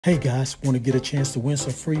Hey guys, want to get a chance to win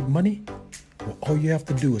some free money? Well, all you have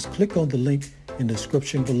to do is click on the link in the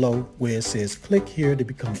description below where it says click here to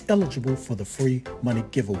become eligible for the free money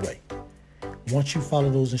giveaway. Once you follow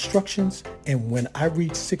those instructions and when I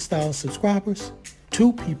reach 6,000 subscribers,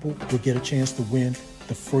 2 people will get a chance to win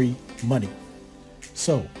the free money.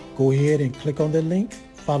 So go ahead and click on that link,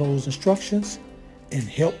 follow those instructions, and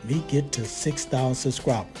help me get to 6,000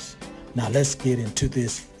 subscribers. Now let's get into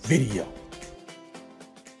this video.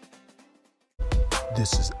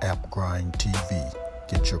 This is App Grind TV.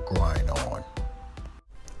 Get your grind on.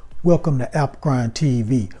 Welcome to App Grind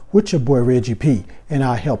TV with your boy Reggie P, and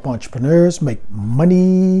I help entrepreneurs make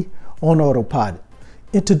money on autopilot.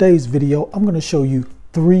 In today's video, I'm going to show you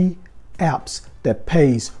 3 apps that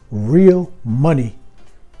pays real money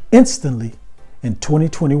instantly in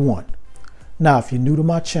 2021. Now, if you're new to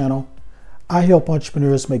my channel, I help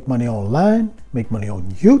entrepreneurs make money online, make money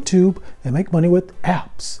on YouTube, and make money with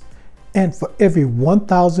apps. And for every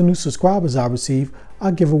 1,000 new subscribers I receive,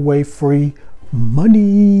 I give away free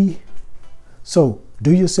money. So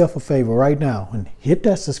do yourself a favor right now and hit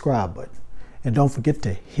that subscribe button. And don't forget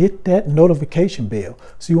to hit that notification bell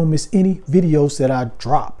so you won't miss any videos that I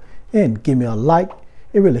drop. And give me a like.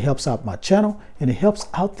 It really helps out my channel and it helps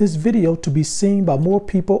out this video to be seen by more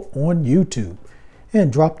people on YouTube.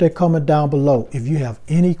 And drop that comment down below if you have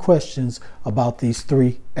any questions about these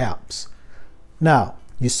 3 apps. Now,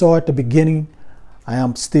 you saw at the beginning, I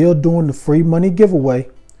am still doing the free money giveaway.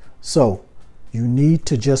 So you need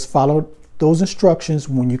to just follow those instructions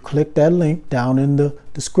when you click that link down in the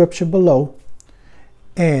description below.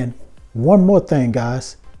 And one more thing,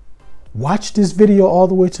 guys, watch this video all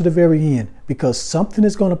the way to the very end because something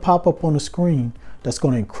is going to pop up on the screen that's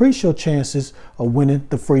going to increase your chances of winning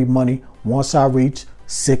the free money once I reach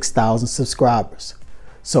 6,000 subscribers.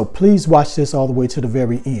 So please watch this all the way to the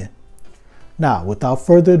very end. Now, without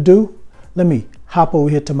further ado, let me hop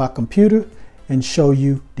over here to my computer and show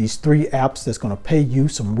you these 3 apps that's going to pay you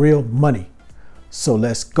some real money. So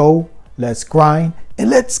let's go, let's grind,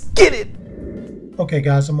 and let's get it. Okay,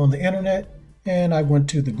 guys, I'm on the internet and I went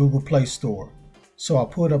to the Google Play Store. So I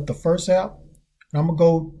put up the first app and I'm going to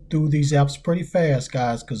go through these apps pretty fast,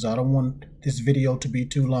 guys, because I don't want this video to be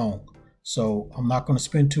too long. So I'm not going to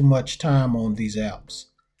spend too much time on these apps.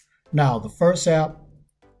 Now, the first app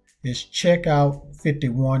is Checkout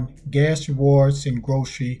 51 Gas Rewards and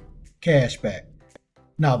Grocery Cashback.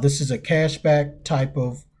 Now, this is a cashback type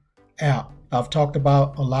of app. I've talked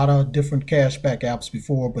about a lot of different cashback apps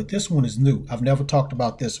before, but this one is new. I've never talked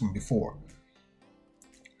about this one before.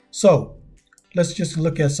 So let's just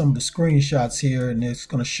look at some of the screenshots here, and it's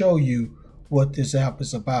going to show you what this app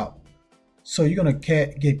is about. So you're going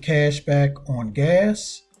to get cashback on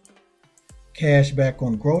gas, cashback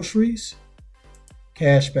on groceries,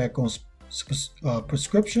 cashback on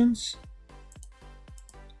prescriptions,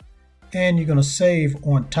 and you're going to save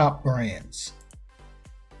on top brands.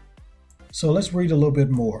 So let's read a little bit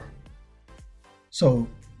more. So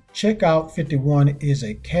Checkout 51 is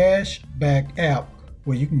a cashback app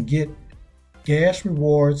where you can get gas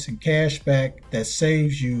rewards and cashback that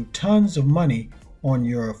saves you tons of money on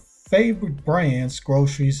your favorite brands,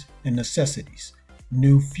 groceries, and necessities.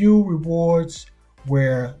 New fuel rewards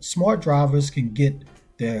where smart drivers can get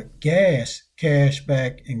their gas,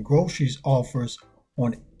 cashback, and groceries offers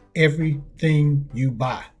on everything you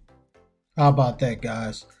buy. How about that,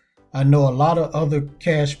 guys? I know a lot of other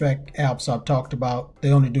cashback apps I've talked about,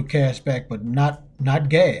 they only do cashback, but not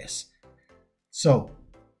gas. So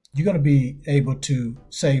you're going to be able to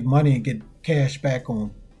save money and get cashback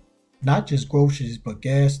on not just groceries, but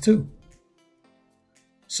gas too.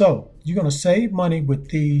 So you're going to save money with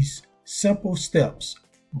these simple steps.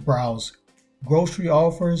 Browse grocery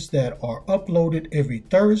offers that are uploaded every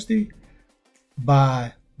Thursday.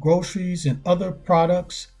 Buy groceries and other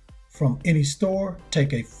products from any store.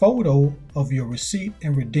 Take a photo of your receipt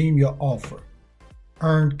and redeem your offer.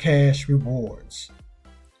 Earn cash rewards.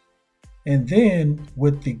 And then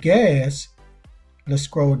with the gas, let's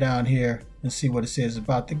scroll down here and see what it says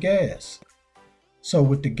about the gas. So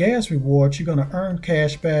with the gas rewards, you're going to earn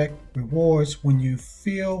cashback rewards when you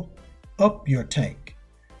fill up your tank.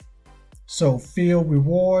 So fill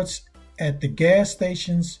rewards at the gas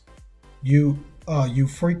stations you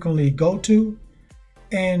frequently go to,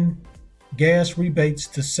 and gas rebates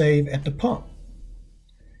to save at the pump.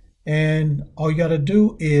 And all you got to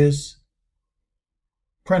do is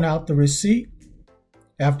print out the receipt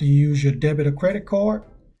after you use your debit or credit card,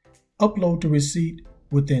 upload the receipt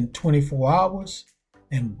within 24 hours,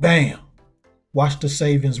 and bam, watch the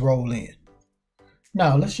savings roll in.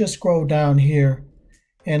 Now let's just scroll down here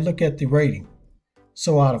and look at the rating.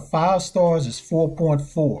 So out of 5 stars, it's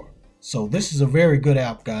 4.4. So this is a very good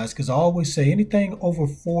app, guys, because I always say anything over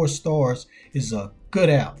 4 stars is a good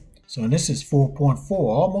app. So and this is 4.4,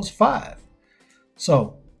 almost 5.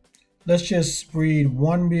 So let's just read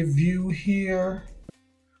one review here.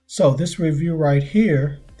 So this review right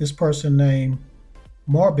here, this person named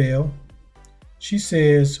Marbell, she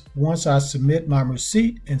says, once I submit my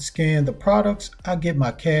receipt and scan the products, I get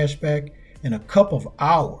my cash back in a couple of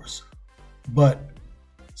hours, but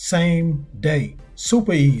same day,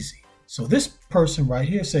 super easy. So this person right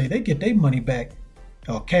here say they get their money back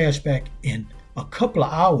or cash back in a couple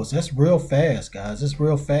of hours. That's real fast, guys. It's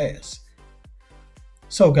real fast.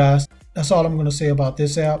 So guys, that's all I'm going to say about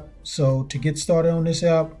this app. So to get started on this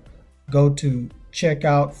app, go to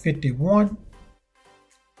checkout 51,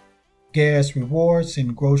 gas rewards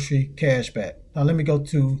and grocery cashback. Now let me go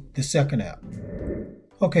to the second app.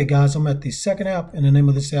 Okay guys, I'm at the second app and the name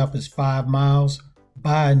of this app is 5 Miles.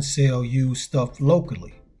 Buy and sell used stuff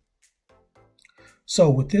locally. So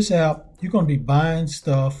with this app, you're going to be buying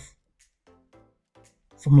stuff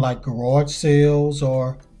from like garage sales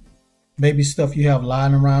or maybe stuff you have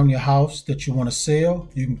lying around your house that you want to sell.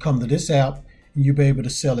 You can come to this app and you'll be able to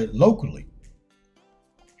sell it locally.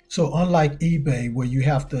 So unlike eBay where you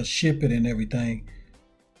have to ship it and everything,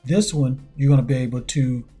 this one you're going to be able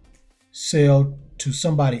to sell to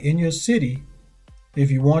somebody in your city. If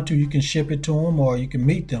you want to, you can ship it to them or you can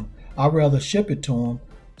meet them. I'd rather ship it to them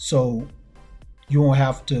so you won't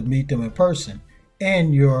have to meet them in person.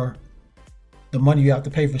 And the money you have to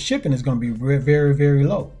pay for shipping is going to be very, very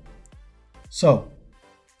low. So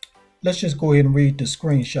let's just go ahead and read the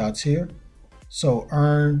screenshots here. So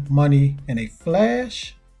earn money in a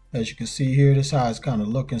flash. As you can see here, this is how it's kind of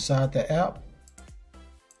look inside the app.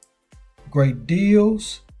 Great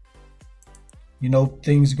deals. You know,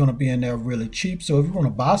 things are going to be in there really cheap. So if you want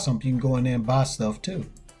to buy something, you can go in there and buy stuff too.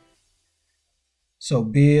 So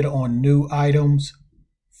bid on new items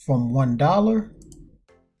from $1.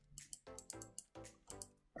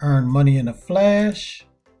 Earn money in a flash.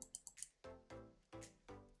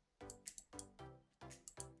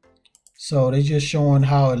 So they're just showing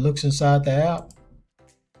how it looks inside the app.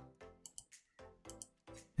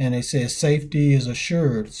 And they say safety is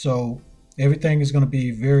assured. So everything is going to be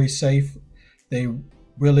very safe. They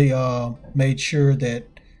really made sure that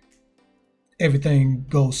everything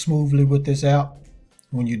goes smoothly with this app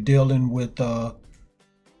when you're dealing with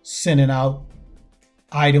sending out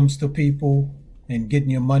items to people and getting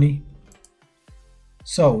your money.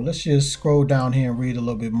 So let's just scroll down here and read a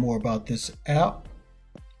little bit more about this app.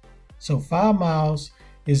 So 5 Miles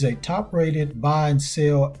is a top-rated buy and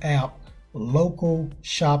sell app, local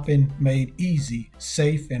shopping made easy,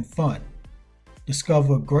 safe, and fun.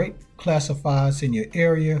 Discover great classifieds in your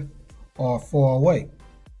area or far away.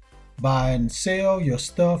 Buy and sell your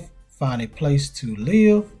stuff, find a place to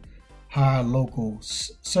live, hire local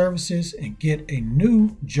services, and get a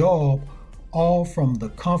new job, all from the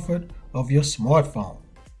comfort of your smartphone.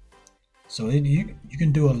 So you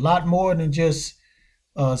can do a lot more than just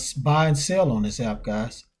buy and sell on this app,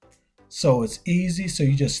 guys. So it's easy. So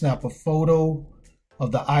you just snap a photo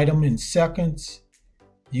of the item in seconds.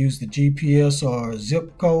 Use the GPS or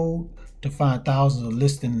zip code to find thousands of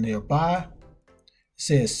listings nearby. It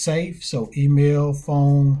says safe, so email,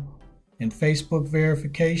 phone, and Facebook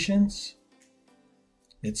verifications.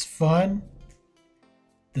 It's fun.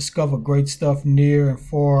 Discover great stuff near and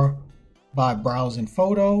far by browsing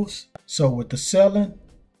photos. So with the selling,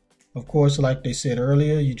 of course, like they said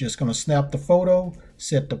earlier, you're just going to snap the photo,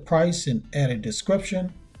 set the price, and add a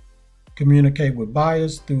description. Communicate with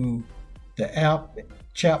buyers through the app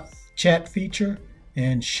chat feature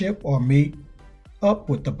and ship or meet up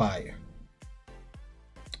with the buyer.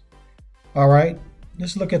 All right,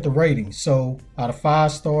 let's look at the rating. So out of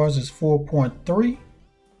 5 stars is 4.3.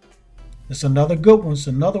 It's another good one. It's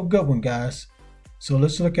another good one, guys. So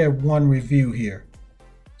let's look at one review here.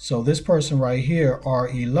 So this person right here,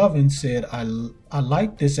 R11, said, I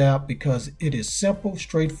like this app because it is simple,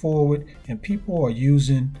 straightforward, and people are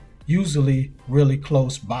usually really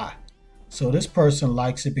close by. So this person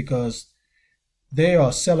likes it because they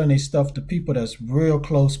are selling their stuff to people that's real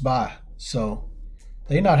close by. So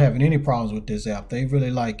they're not having any problems with this app. They really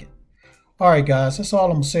like it. All right, guys, that's all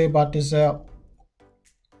I'm gonna say about this app.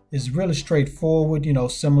 It's really straightforward, you know,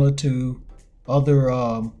 similar to other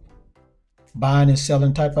buying and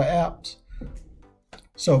selling type of apps.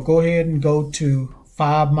 So go ahead and go to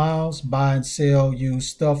 5 Miles, buy and sell used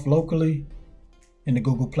stuff locally in the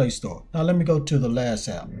Google Play Store. Now let me go to the last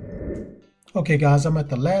app. Okay guys, I'm at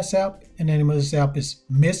the last app, and the name of this app is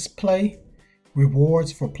Misplay,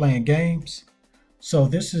 rewards for playing games. So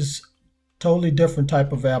this is Totally different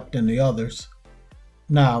type of app than the others.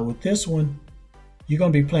 Now with this one, you're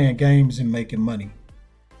going to be playing games and making money.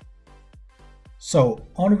 So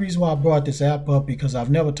only reason why I brought this app up because I've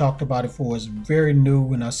never talked about it before. It's very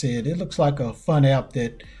new, and I said it looks like a fun app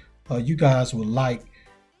that you guys would like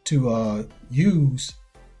to use,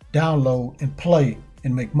 download, and play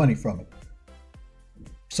and make money from it.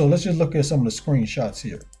 So let's just look at some of the screenshots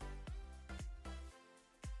here.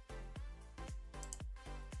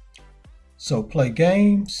 So play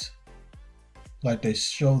games like they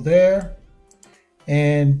show there,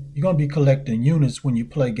 and you're going to be collecting units when you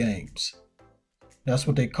play games. That's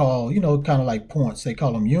what they call, you know, kind of like points. They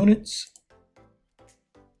call them units.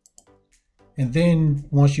 And then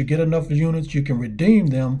once you get enough units, you can redeem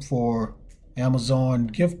them for Amazon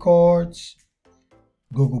gift cards,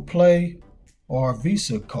 Google Play, or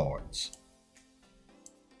Visa cards.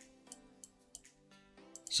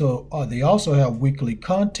 So they also have weekly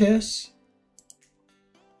contests.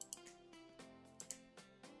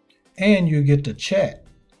 And you get to chat.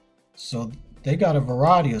 So they got a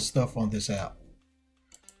variety of stuff on this app.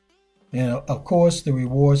 And of course, the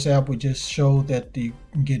rewards app would just show that you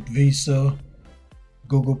can get Visa,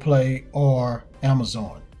 Google Play, or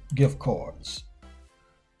Amazon gift cards.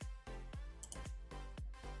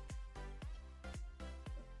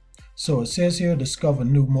 So it says here, discover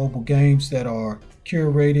new mobile games that are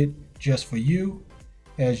curated just for you.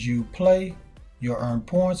 As you play, you'll earn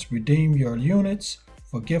points, redeem your units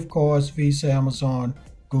for gift cards, Visa, Amazon,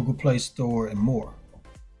 Google Play Store, and more.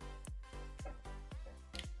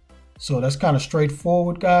 So that's kind of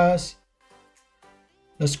straightforward, guys.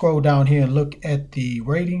 Let's scroll down here and look at the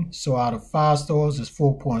rating. So out of 5 stars, it's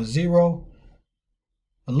 4.0.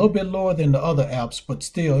 A little bit lower than the other apps, but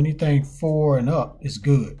still anything 4 and up is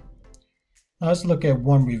good. Now let's look at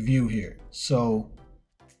one review here. So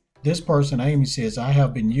this person, Amy, says, I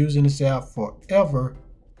have been using this app for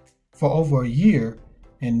over a year,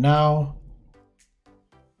 and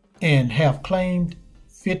have claimed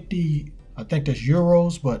 50, I think that's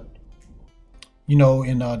euros, but you know,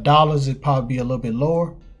 in dollars it'd probably be a little bit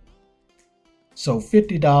lower. So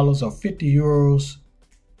 $50 or 50 euros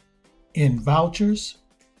in vouchers.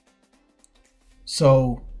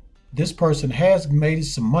 So this person has made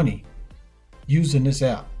some money using this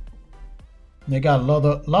app. And they got a lot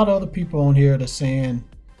of other people on here that's saying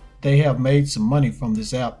they have made some money from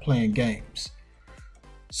this app playing games.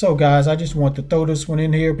 So guys, I just want to throw this one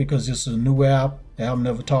in here because this is a new app that I've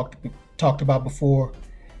never talked about before,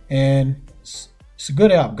 and it's a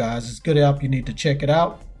good app, guys. It's a good app. You need to check it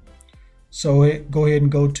out. So go ahead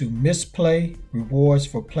and go to Misplay Rewards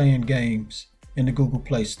for playing games in the Google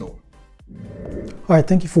Play Store. All right,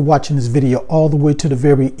 thank you for watching this video all the way to the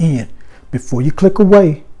very end. Before you click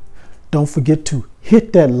away, don't forget to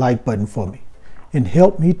hit that like button for me and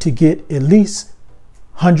help me to get at least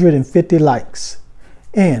 150 likes.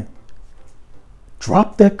 And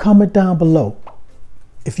drop that comment down below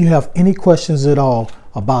if you have any questions at all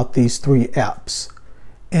about these 3 apps.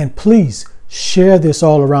 And please share this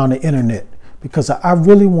all around the internet, because I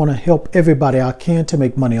really want to help everybody I can to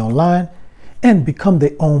make money online and become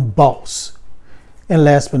their own boss. And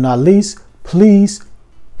last but not least, please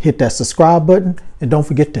hit that subscribe button, and don't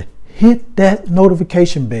forget to hit that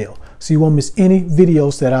notification bell so you won't miss any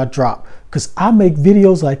videos that I drop, because I make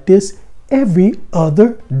videos like this every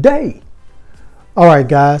other day. All right,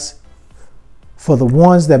 guys, for the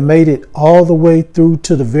ones that made it all the way through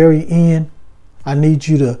to the very end, I need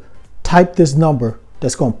you to type this number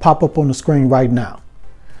that's going to pop up on the screen right now.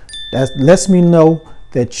 That lets me know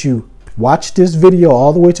that you watched this video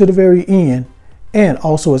all the way to the very end, and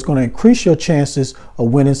also it's going to increase your chances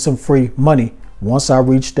of winning some free money once I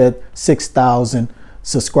reach that 6,000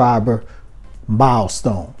 subscriber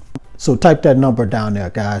milestone. So type that number down there,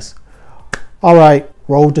 guys. All right,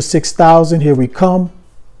 road to 6,000. Here we come.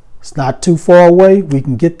 It's not too far away. We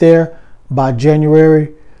can get there by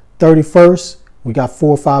January 31st. We got 4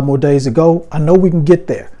 or 5 more days to go. I know we can get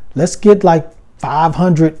there. Let's get like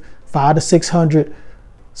 500 to 600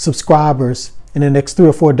 subscribers in the next 3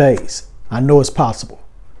 or 4 days. I know it's possible.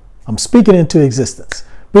 I'm speaking into existence.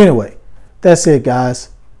 But anyway, that's it, guys.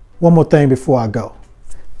 One more thing before I go.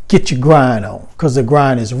 Get your grind on, because the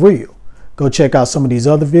grind is real. Go check out some of these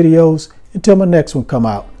other videos until my next one come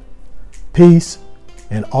out. Peace,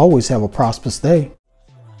 and always have a prosperous day.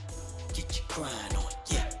 Get your grind on,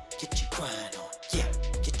 yeah. Get your grind on, yeah.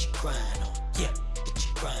 Get your grind on.